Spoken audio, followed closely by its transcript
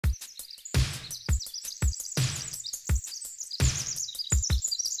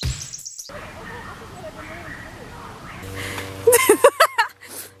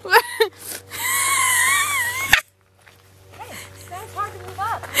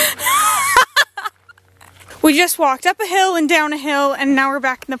We just walked up a hill and down a hill, and now we're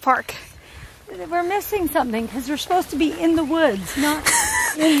back in the park. We're missing something because we're supposed to be in the woods, not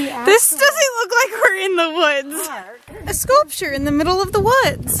in the actual This doesn't look like we're in the woods. park. A sculpture in the middle of the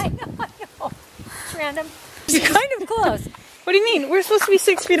woods. I know. It's random. You're kind of close. What do you mean? We're supposed to be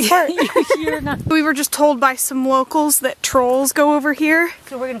 6 feet apart. You're not. We were just told by some locals that trolls go over here.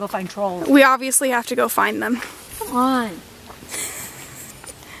 So we're gonna go find trolls. We obviously have to go find them. Come on.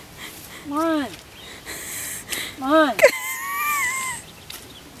 Come on. Come on.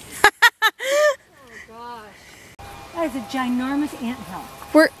 Oh gosh. That is a ginormous anthill.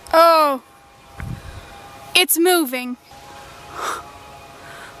 Oh. It's moving.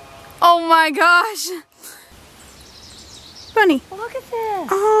 Oh my gosh. Bunny. Look at this.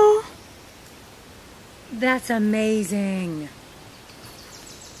 Oh. That's amazing.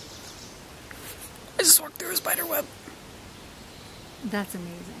 I just walked through a spider web. That's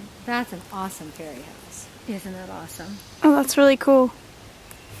amazing. That's an awesome fairy house. Isn't that awesome? Oh, that's really cool.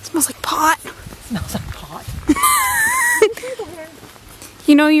 It smells like pot. Smells like pot.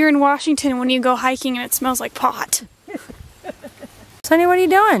 You know you're in Washington when you go hiking and it smells like pot. Sonny, what are you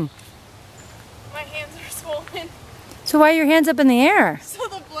doing? My hands are swollen, So why are your hands up in the air? so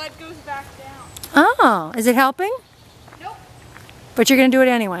the blood goes back down. Oh, is it helping? Nope. But you're going to do it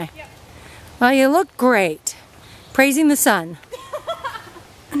anyway? Yep. Well, you look great. Praising the sun.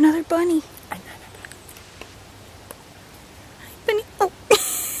 Another bunny. Hi, bunny. Oh.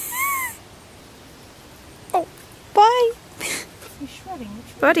 Oh, bye. You're shredding.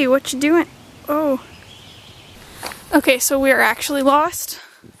 Buddy, what you doing? Oh. Okay, so we are actually lost.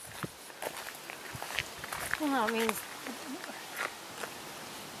 Well, no, it means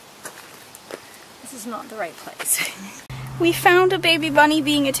this is not the right place. We found a baby bunny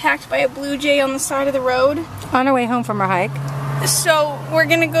being attacked by a blue jay on the side of the road. On our way home from our hike. So we're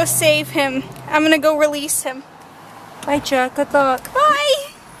gonna go save him. I'm gonna go release him. Bye, Chuck. Good luck. Bye!